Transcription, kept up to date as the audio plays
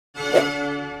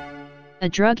A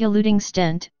drug-eluting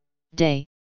stent, DE,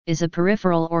 is a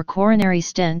peripheral or coronary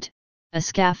stent, a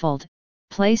scaffold,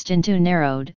 placed into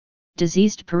narrowed,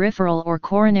 diseased peripheral or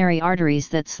coronary arteries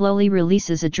that slowly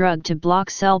releases a drug to block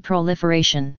cell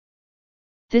proliferation.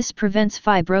 This prevents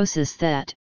fibrosis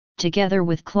that, together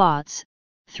with clots,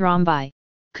 thrombi,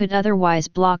 could otherwise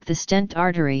block the stent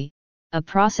artery, a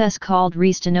process called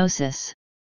restenosis.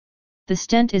 The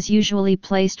stent is usually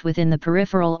placed within the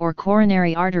peripheral or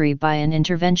coronary artery by an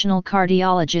interventional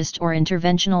cardiologist or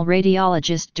interventional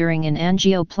radiologist during an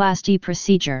angioplasty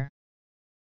procedure.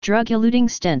 Drug-eluting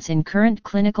stents in current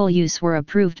clinical use were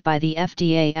approved by the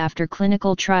FDA after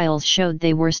clinical trials showed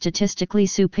they were statistically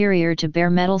superior to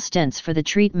bare metal stents for the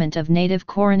treatment of native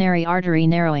coronary artery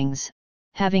narrowings,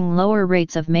 having lower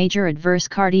rates of major adverse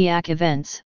cardiac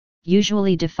events,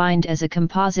 usually defined as a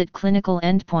composite clinical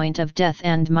endpoint of death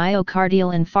and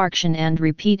myocardial infarction and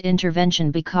repeat intervention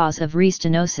because of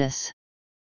restenosis.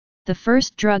 The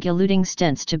first drug-eluting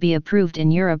stents to be approved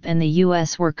in Europe and the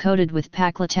US were coated with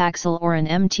paclitaxel or an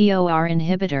mTOR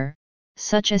inhibitor,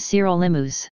 such as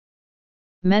sirolimus.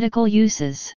 Medical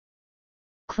uses.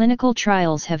 Clinical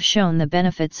trials have shown the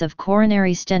benefits of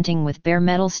coronary stenting with bare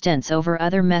metal stents over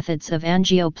other methods of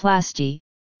angioplasty,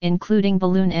 including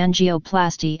balloon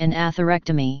angioplasty and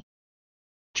atherectomy.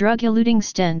 Drug-eluting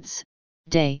stents,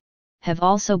 DE, have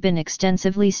also been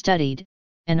extensively studied,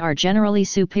 and are generally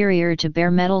superior to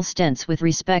bare metal stents with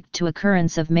respect to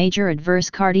occurrence of major adverse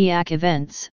cardiac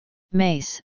events,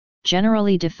 MACE,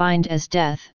 generally defined as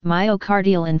death,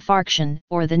 myocardial infarction,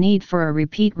 or the need for a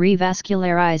repeat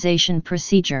revascularization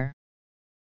procedure.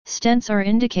 Stents are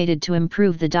indicated to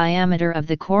improve the diameter of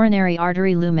the coronary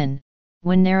artery lumen,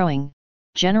 when narrowing,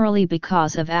 generally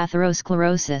because of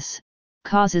atherosclerosis,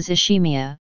 causes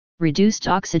ischemia, reduced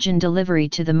oxygen delivery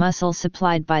to the muscle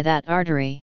supplied by that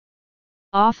artery.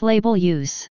 Off-label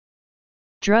use.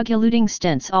 Drug-eluting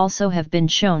stents also have been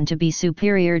shown to be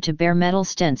superior to bare metal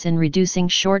stents in reducing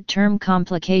short-term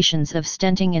complications of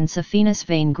stenting in saphenous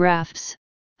vein grafts.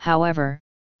 However,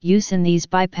 use in these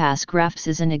bypass grafts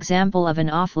is an example of an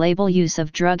off-label use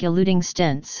of drug-eluting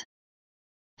stents.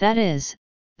 That is,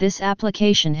 this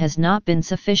application has not been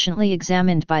sufficiently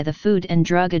examined by the Food and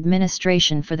Drug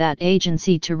Administration for that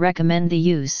agency to recommend the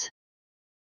use.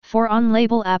 For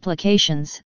on-label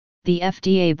applications, the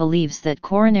FDA believes that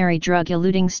coronary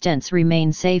drug-eluting stents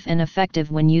remain safe and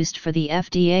effective when used for the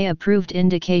FDA-approved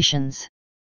indications.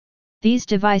 These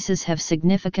devices have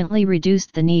significantly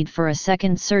reduced the need for a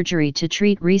second surgery to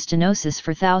treat restenosis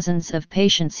for thousands of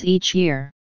patients each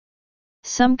year.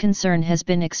 Some concern has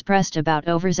been expressed about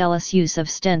overzealous use of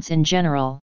stents in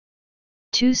general.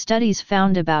 2 studies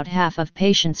found about half of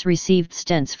patients received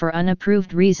stents for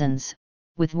unapproved reasons,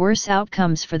 with worse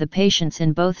outcomes for the patients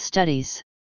in both studies.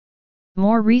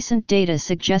 More recent data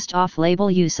suggest off-label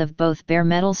use of both bare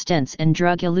metal stents and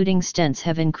drug-eluting stents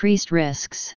have increased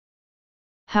risks.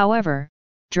 However,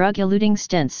 drug-eluting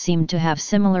stents seem to have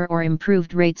similar or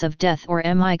improved rates of death or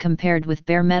MI compared with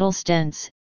bare metal stents,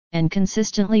 and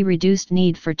consistently reduced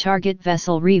need for target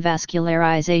vessel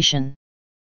revascularization.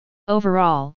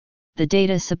 Overall, the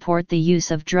data support the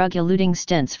use of drug-eluting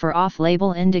stents for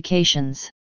off-label indications.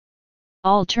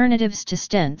 Alternatives to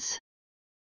stents.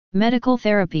 Medical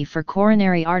therapy for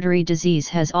coronary artery disease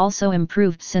has also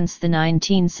improved since the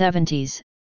 1970s,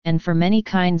 and for many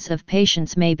kinds of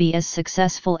patients may be as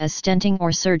successful as stenting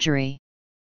or surgery.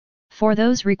 For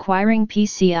those requiring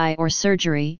PCI or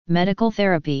surgery, medical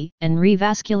therapy and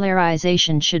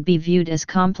revascularization should be viewed as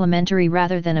complementary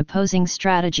rather than opposing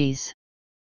strategies.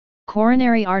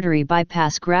 Coronary artery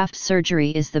bypass graft surgery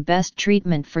is the best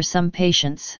treatment for some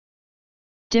patients.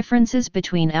 Differences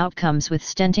between outcomes with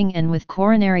stenting and with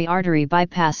coronary artery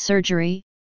bypass surgery,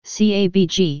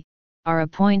 CABG, are a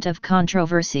point of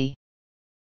controversy.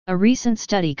 A recent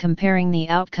study comparing the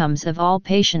outcomes of all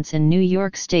patients in New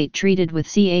York State treated with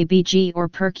CABG or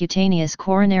percutaneous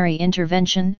coronary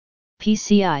intervention,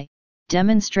 PCI,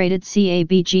 demonstrated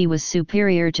CABG was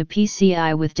superior to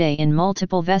PCI with DE in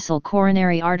multiple vessel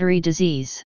coronary artery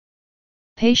disease.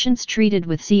 Patients treated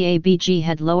with CABG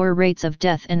had lower rates of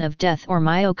death and of death or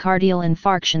myocardial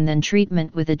infarction than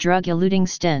treatment with a drug-eluting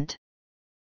stent.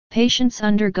 Patients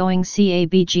undergoing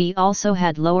CABG also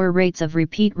had lower rates of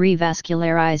repeat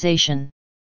revascularization.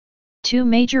 2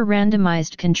 major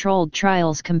randomized controlled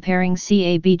trials comparing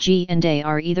CABG and DE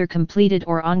are either completed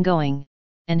or ongoing,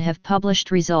 and have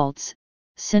published results.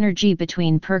 Synergy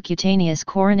between percutaneous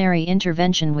coronary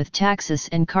intervention with taxis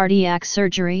and cardiac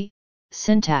surgery,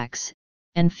 syntax,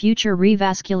 and future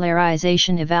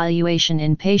revascularization evaluation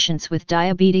in patients with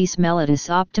diabetes mellitus,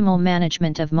 optimal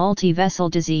management of multi-vessel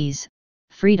disease,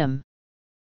 freedom.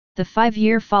 The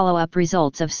 5-year follow-up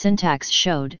results of syntax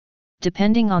showed,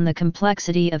 depending on the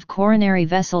complexity of coronary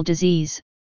vessel disease,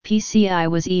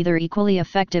 PCI was either equally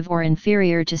effective or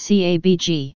inferior to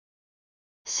CABG.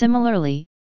 Similarly,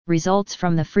 results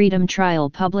from the Freedom trial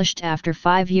published after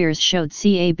 5 years showed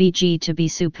CABG to be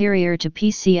superior to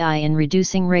PCI in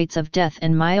reducing rates of death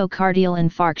and myocardial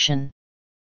infarction.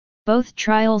 Both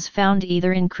trials found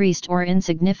either increased or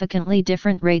insignificantly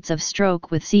different rates of stroke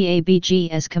with CABG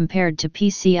as compared to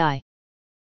PCI.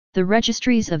 The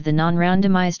registries of the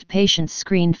non-randomized patients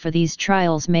screened for these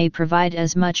trials may provide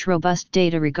as much robust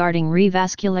data regarding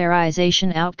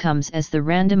revascularization outcomes as the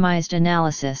randomized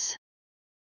analysis.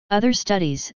 Other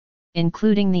studies,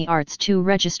 including the ARTS-2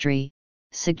 registry,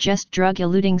 suggest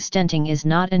drug-eluting stenting is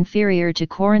not inferior to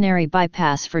coronary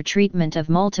bypass for treatment of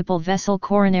multiple vessel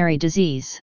coronary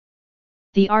disease.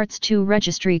 The ARTS-2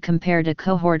 registry compared a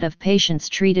cohort of patients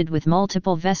treated with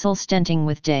multiple vessel stenting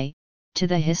with DAY, to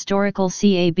the historical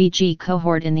CABG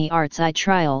cohort in the ARTS-I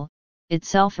trial,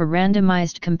 itself a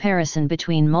randomized comparison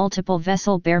between multiple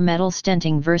vessel bare metal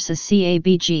stenting versus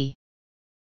CABG.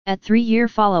 At 3-year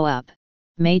follow-up,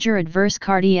 major adverse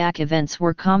cardiac events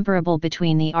were comparable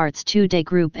between the ARTS-2 DAY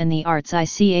group and the ARTS-I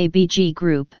CABG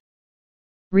group.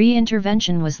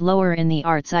 Re-intervention was lower in the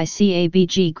ARTS-I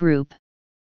CABG group.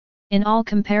 In all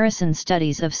comparison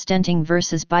studies of stenting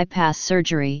versus bypass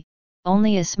surgery,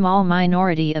 only a small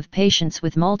minority of patients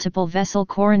with multiple vessel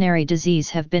coronary disease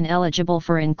have been eligible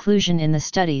for inclusion in the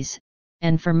studies,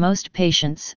 and for most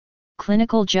patients,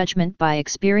 clinical judgment by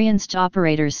experienced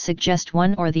operators suggest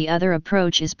one or the other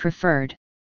approach is preferred.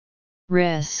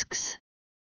 Risks.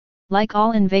 Like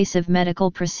all invasive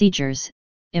medical procedures,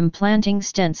 implanting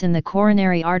stents in the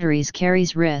coronary arteries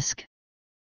carries risk.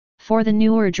 For the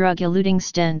newer drug-eluting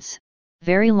stents,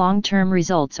 very long-term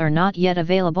results are not yet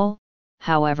available.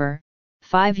 However,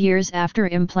 5 years after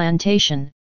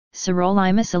implantation,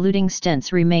 sirolimus-eluting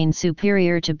stents remain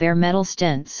superior to bare metal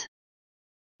stents.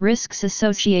 Risks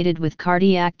associated with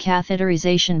cardiac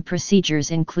catheterization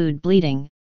procedures include bleeding,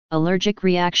 allergic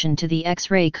reaction to the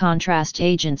X-ray contrast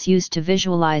agents used to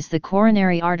visualize the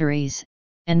coronary arteries,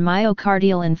 and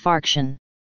myocardial infarction.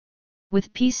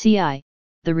 With PCI,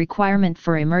 the requirement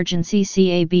for emergency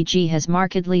CABG has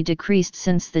markedly decreased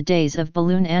since the days of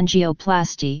balloon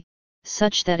angioplasty,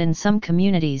 such that in some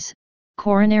communities,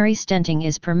 coronary stenting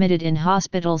is permitted in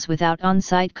hospitals without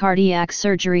on-site cardiac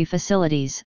surgery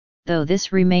facilities, though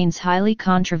this remains highly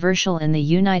controversial in the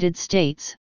United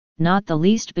States, not the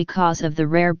least because of the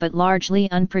rare but largely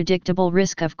unpredictable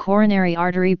risk of coronary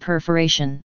artery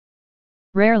perforation.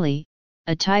 Rarely,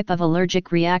 a type of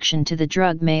allergic reaction to the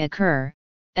drug may occur.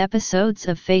 Episodes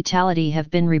of fatality have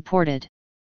been reported.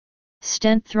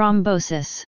 Stent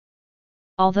thrombosis.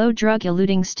 Although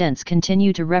drug-eluting stents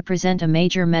continue to represent a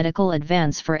major medical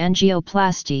advance for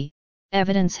angioplasty,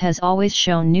 evidence has always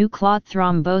shown new clot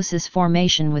thrombosis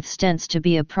formation with stents to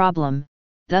be a problem,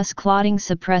 thus clotting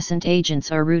suppressant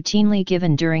agents are routinely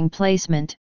given during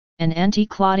placement, and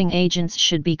anti-clotting agents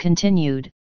should be continued.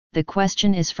 The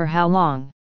question is for how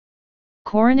long.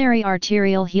 Coronary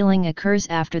arterial healing occurs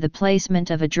after the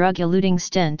placement of a drug-eluting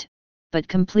stent, but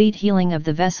complete healing of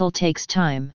the vessel takes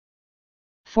time.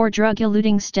 For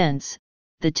drug-eluting stents,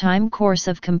 the time course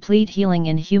of complete healing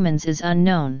in humans is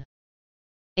unknown.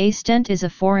 A stent is a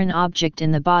foreign object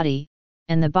in the body,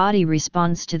 and the body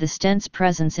responds to the stent's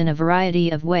presence in a variety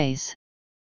of ways.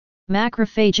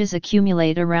 Macrophages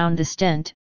accumulate around the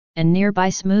stent, and nearby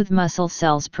smooth muscle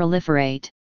cells proliferate.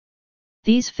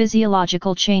 These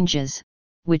physiological changes,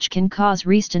 which can cause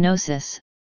restenosis,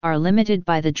 are limited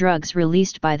by the drugs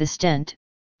released by the stent,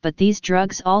 but these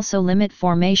drugs also limit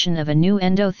formation of a new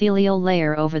endothelial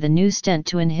layer over the new stent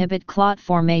to inhibit clot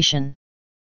formation.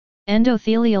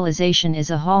 Endothelialization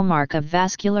is a hallmark of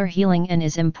vascular healing and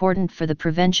is important for the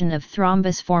prevention of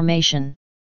thrombus formation.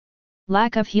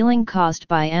 Lack of healing caused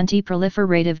by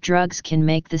anti-proliferative drugs can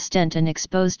make the stent an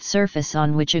exposed surface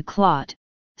on which a clot,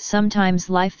 sometimes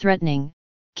life-threatening,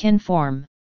 can form.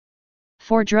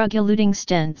 For drug-eluting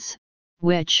stents,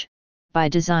 which, by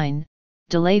design,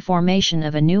 delay formation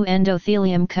of a new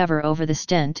endothelium cover over the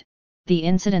stent, the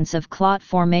incidence of clot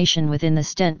formation within the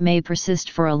stent may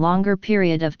persist for a longer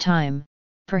period of time,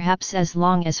 perhaps as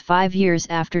long as 5 years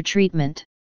after treatment.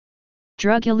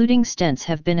 Drug-eluting stents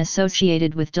have been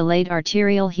associated with delayed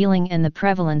arterial healing and the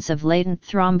prevalence of latent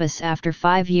thrombus after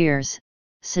 5 years,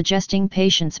 suggesting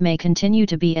patients may continue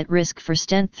to be at risk for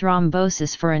stent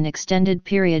thrombosis for an extended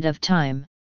period of time.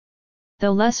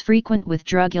 Though less frequent with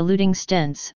drug-eluting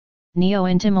stents,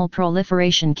 neointimal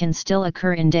proliferation can still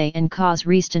occur in day and cause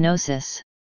restenosis.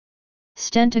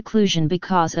 Stent occlusion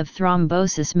because of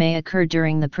thrombosis may occur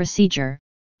during the procedure,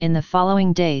 in the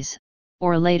following days,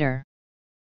 or later.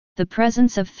 The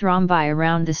presence of thrombi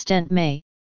around the stent may,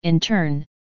 in turn,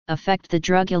 affect the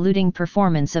drug-eluting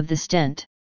performance of the stent.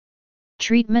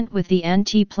 Treatment with the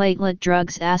antiplatelet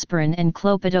drugs aspirin and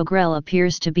clopidogrel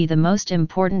appears to be the most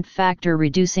important factor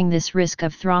reducing this risk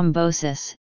of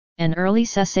thrombosis, and early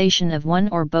cessation of one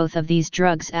or both of these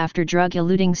drugs after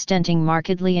drug-eluting stenting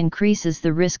markedly increases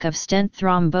the risk of stent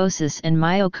thrombosis and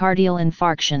myocardial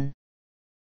infarction.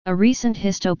 A recent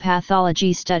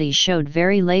histopathology study showed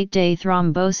very late-day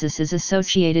thrombosis is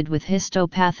associated with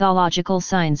histopathological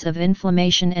signs of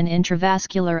inflammation and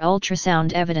intravascular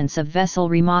ultrasound evidence of vessel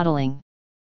remodeling.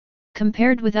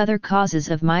 Compared with other causes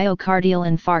of myocardial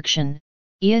infarction,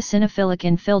 eosinophilic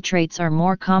infiltrates are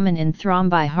more common in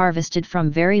thrombi harvested from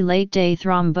very late-day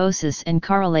thrombosis and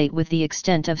correlate with the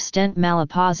extent of stent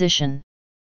malapposition.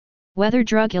 Whether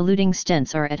drug-eluting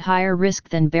stents are at higher risk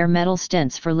than bare metal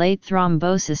stents for late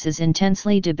thrombosis is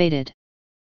intensely debated.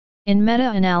 In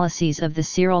meta-analyses of the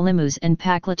sirolimus and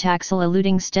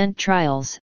paclitaxel-eluting stent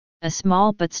trials, a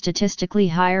small but statistically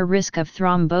higher risk of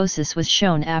thrombosis was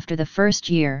shown after the first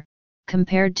year,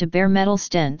 compared to bare metal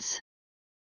stents.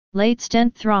 Late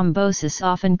stent thrombosis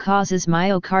often causes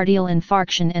myocardial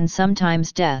infarction and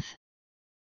sometimes death.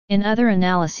 In other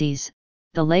analyses,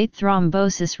 the late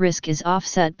thrombosis risk is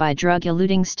offset by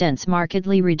drug-eluting stents'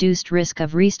 markedly reduced risk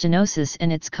of restenosis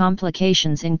and its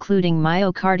complications including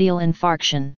myocardial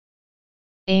infarction.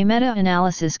 A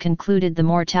meta-analysis concluded the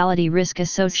mortality risk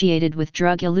associated with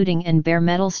drug-eluting and bare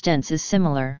metal stents is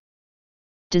similar.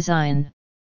 Design.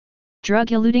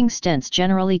 Drug-eluting stents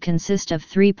generally consist of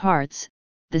three parts: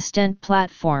 the stent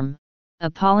platform, a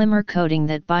polymer coating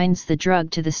that binds the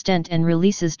drug to the stent and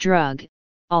releases drug,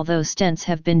 although stents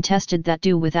have been tested that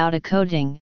do without a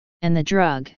coating, and the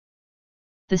drug.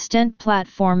 The stent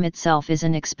platform itself is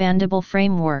an expandable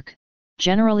framework,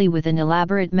 generally with an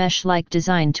elaborate mesh-like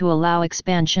design to allow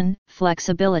expansion,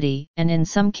 flexibility, and in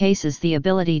some cases the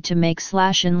ability to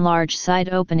make/enlarge side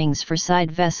openings for side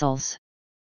vessels.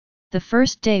 The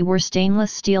first day were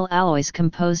stainless steel alloys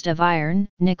composed of iron,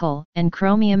 nickel, and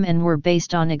chromium and were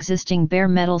based on existing bare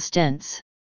metal stents.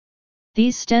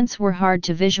 These stents were hard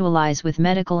to visualize with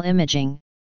medical imaging,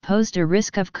 posed a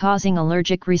risk of causing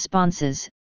allergic responses,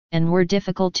 and were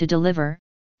difficult to deliver,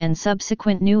 and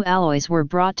subsequent new alloys were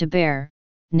brought to bear,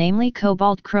 namely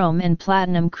cobalt chrome and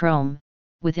platinum chrome,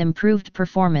 with improved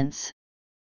performance.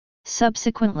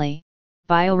 Subsequently,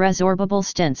 bioresorbable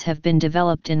stents have been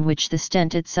developed in which the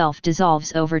stent itself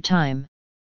dissolves over time.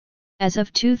 As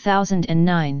of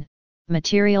 2009,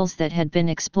 materials that had been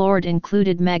explored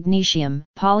included magnesium,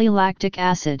 polylactic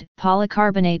acid,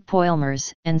 polycarbonate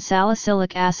polymers, and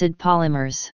salicylic acid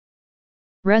polymers.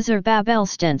 Resorbable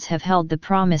stents have held the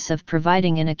promise of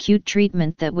providing an acute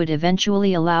treatment that would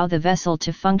eventually allow the vessel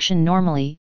to function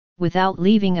normally, without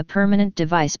leaving a permanent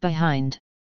device behind.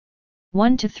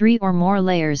 1 to 3 or more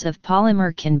layers of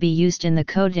polymer can be used in the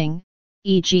coating,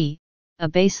 e.g., a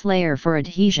base layer for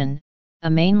adhesion, a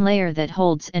main layer that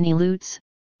holds and elutes,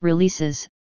 releases,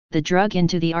 the drug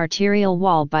into the arterial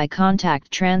wall by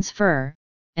contact transfer,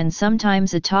 and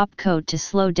sometimes a top coat to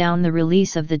slow down the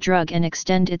release of the drug and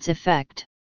extend its effect.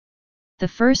 The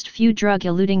first few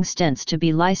drug-eluting stents to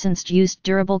be licensed used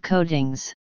durable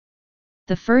coatings.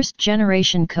 The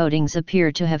first-generation coatings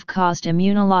appear to have caused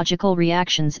immunological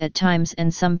reactions at times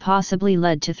and some possibly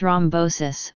led to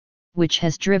thrombosis, which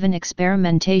has driven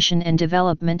experimentation and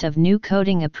development of new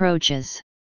coating approaches.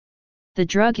 The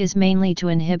drug is mainly to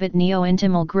inhibit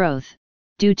neointimal growth,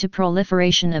 due to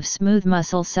proliferation of smooth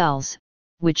muscle cells,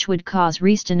 which would cause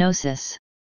restenosis.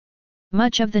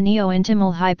 Much of the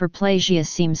neointimal hyperplasia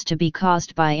seems to be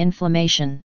caused by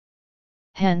inflammation.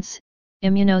 Hence,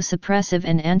 immunosuppressive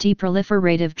and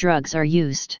antiproliferative drugs are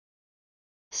used.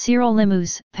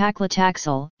 Sirolimus,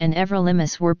 paclitaxel, and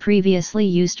everolimus were previously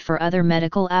used for other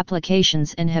medical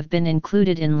applications and have been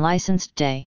included in licensed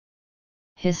day.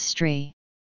 History.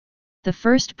 The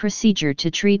first procedure to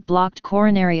treat blocked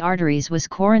coronary arteries was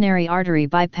coronary artery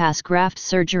bypass graft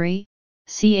surgery,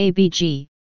 CABG,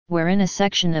 wherein a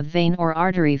section of vein or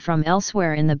artery from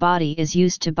elsewhere in the body is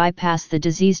used to bypass the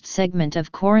diseased segment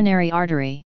of coronary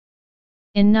artery.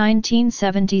 In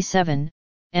 1977,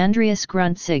 Andreas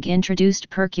Grunzig introduced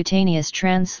percutaneous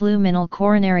transluminal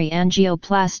coronary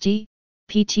angioplasty,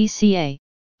 PTCA,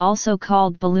 also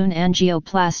called balloon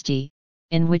angioplasty,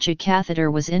 in which a catheter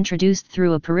was introduced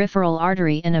through a peripheral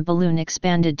artery and a balloon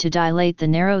expanded to dilate the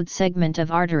narrowed segment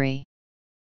of artery.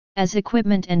 As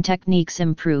equipment and techniques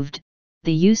improved,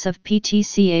 the use of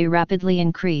PTCA rapidly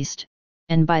increased,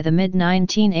 and by the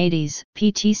mid-1980s,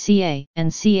 PTCA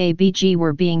and CABG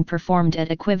were being performed at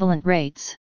equivalent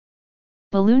rates.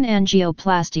 Balloon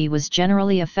angioplasty was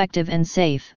generally effective and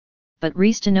safe, but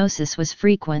restenosis was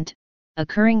frequent,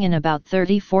 occurring in about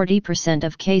 30–40%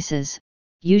 of cases,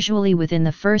 usually within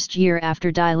the first year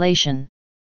after dilation.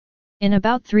 In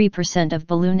about 3% of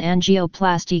balloon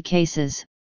angioplasty cases,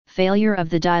 failure of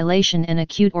the dilation and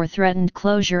acute or threatened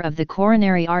closure of the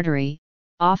coronary artery,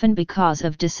 often because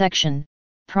of dissection,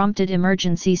 prompted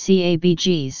emergency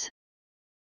CABGs.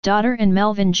 Dotter and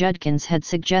Melvin Judkins had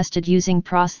suggested using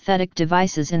prosthetic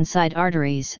devices inside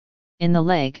arteries, in the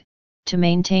leg, to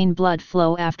maintain blood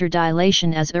flow after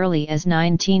dilation as early as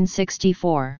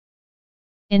 1964.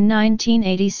 In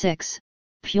 1986,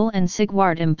 Puhl and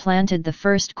Sigwart implanted the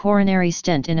first coronary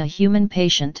stent in a human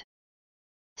patient.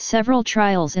 Several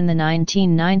trials in the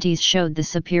 1990s showed the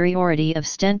superiority of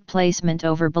stent placement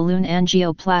over balloon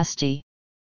angioplasty.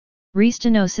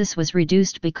 Restenosis was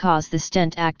reduced because the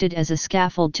stent acted as a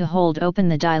scaffold to hold open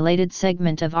the dilated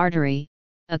segment of artery,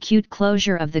 acute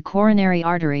closure of the coronary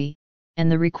artery, and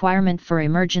the requirement for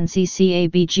emergency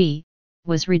CABG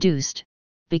was reduced,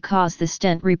 because the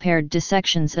stent repaired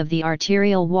dissections of the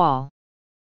arterial wall.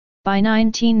 By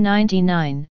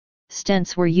 1999,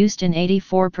 stents were used in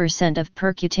 84% of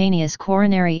percutaneous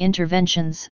coronary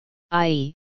interventions,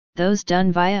 i.e., those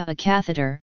done via a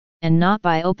catheter, and not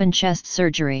by open chest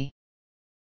surgery.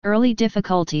 Early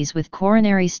difficulties with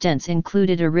coronary stents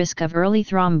included a risk of early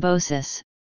thrombosis,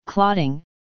 clotting,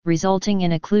 resulting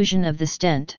in occlusion of the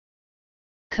stent.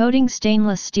 Coating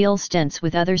stainless steel stents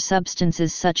with other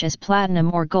substances such as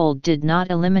platinum or gold did not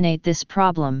eliminate this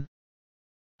problem.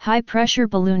 High-pressure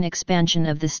balloon expansion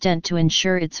of the stent to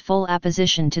ensure its full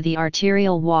apposition to the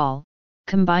arterial wall,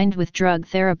 combined with drug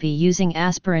therapy using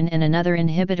aspirin and another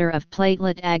inhibitor of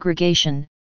platelet aggregation,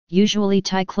 usually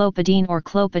ticlopidine or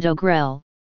clopidogrel,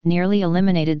 nearly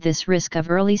eliminated this risk of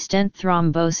early stent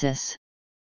thrombosis.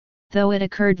 Though it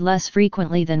occurred less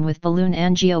frequently than with balloon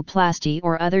angioplasty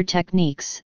or other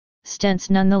techniques, stents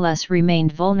nonetheless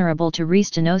remained vulnerable to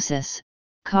restenosis,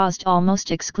 caused almost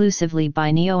exclusively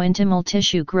by neointimal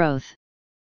tissue growth.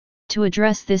 To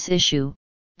address this issue,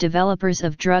 developers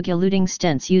of drug-eluting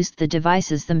stents used the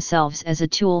devices themselves as a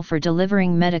tool for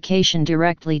delivering medication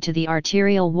directly to the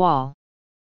arterial wall.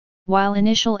 While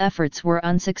initial efforts were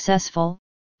unsuccessful,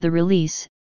 the release,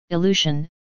 elution,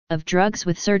 of drugs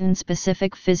with certain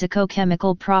specific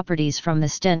physicochemical properties from the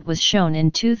stent was shown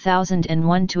in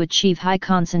 2001 to achieve high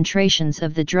concentrations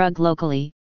of the drug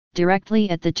locally, directly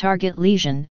at the target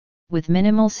lesion, with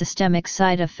minimal systemic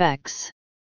side effects.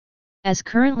 As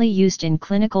currently used in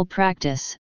clinical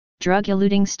practice,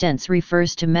 drug-eluting stents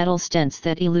refers to metal stents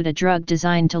that elute a drug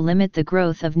designed to limit the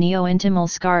growth of neointimal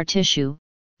scar tissue,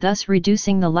 thus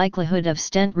reducing the likelihood of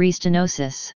stent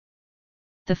restenosis.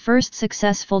 The first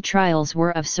successful trials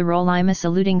were of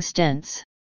sirolimus-eluting stents.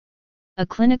 A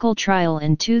clinical trial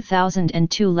in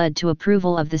 2002 led to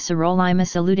approval of the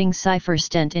sirolimus-eluting Cypher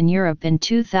stent in Europe in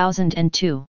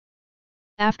 2002.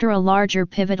 After a larger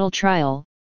pivotal trial,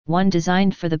 one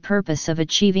designed for the purpose of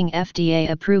achieving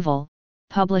FDA approval,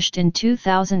 published in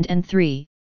 2003,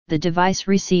 the device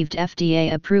received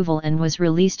FDA approval and was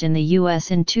released in the US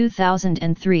in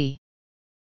 2003.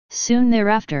 Soon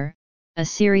thereafter, a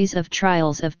series of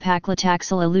trials of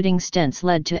paclitaxel-eluting stents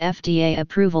led to FDA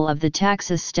approval of the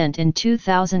Taxus stent in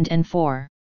 2004.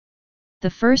 The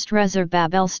first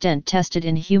Resorbabel stent tested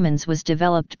in humans was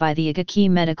developed by the Igaki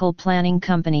Medical Planning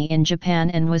Company in Japan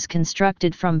and was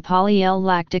constructed from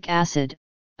polyl-lactic acid,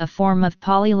 a form of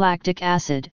polylactic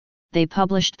acid. They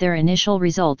published their initial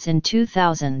results in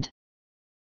 2000.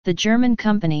 The German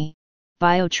company,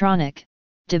 Biotronic,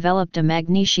 developed a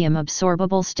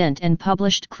magnesium-absorbable stent and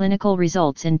published clinical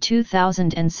results in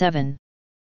 2007.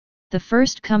 The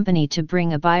first company to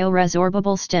bring a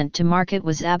bioresorbable stent to market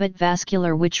was Abbott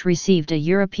Vascular, which received a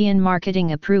European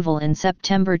marketing approval in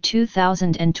September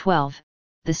 2012.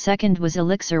 The second was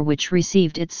Elixir, which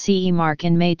received its CE mark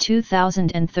in May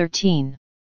 2013.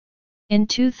 In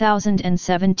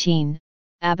 2017,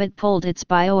 Abbott pulled its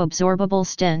bioabsorbable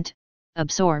stent,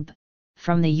 Absorb,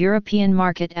 from the European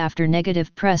market after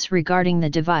negative press regarding the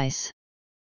device.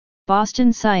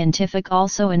 Boston Scientific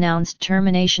also announced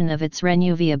termination of its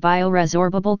Renuvia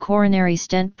bioresorbable coronary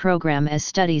stent program as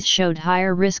studies showed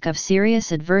higher risk of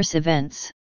serious adverse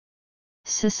events.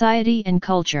 Society and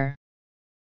culture.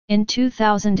 In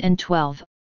 2012,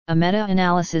 a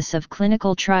meta-analysis of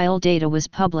clinical trial data was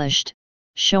published,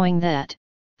 showing that,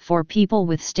 for people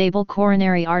with stable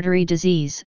coronary artery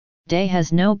disease, DAY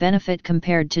has no benefit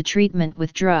compared to treatment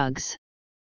with drugs.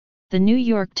 The New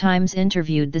York Times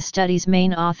interviewed the study's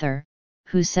main author,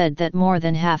 who said that more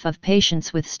than half of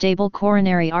patients with stable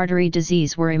coronary artery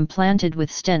disease were implanted with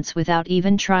stents without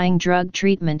even trying drug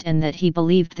treatment, and that he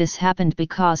believed this happened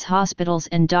because hospitals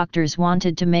and doctors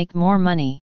wanted to make more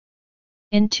money.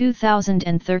 In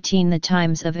 2013, the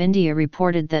Times of India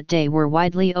reported that they were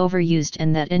widely overused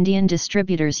and that Indian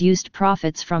distributors used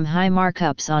profits from high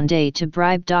markups on day to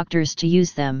bribe doctors to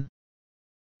use them.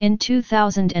 In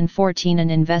 2014, an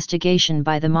investigation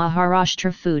by the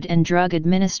Maharashtra Food and Drug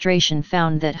Administration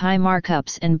found that high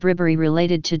markups and bribery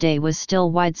related to day was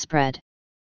still widespread.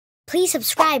 Please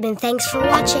subscribe and thanks for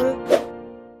watching.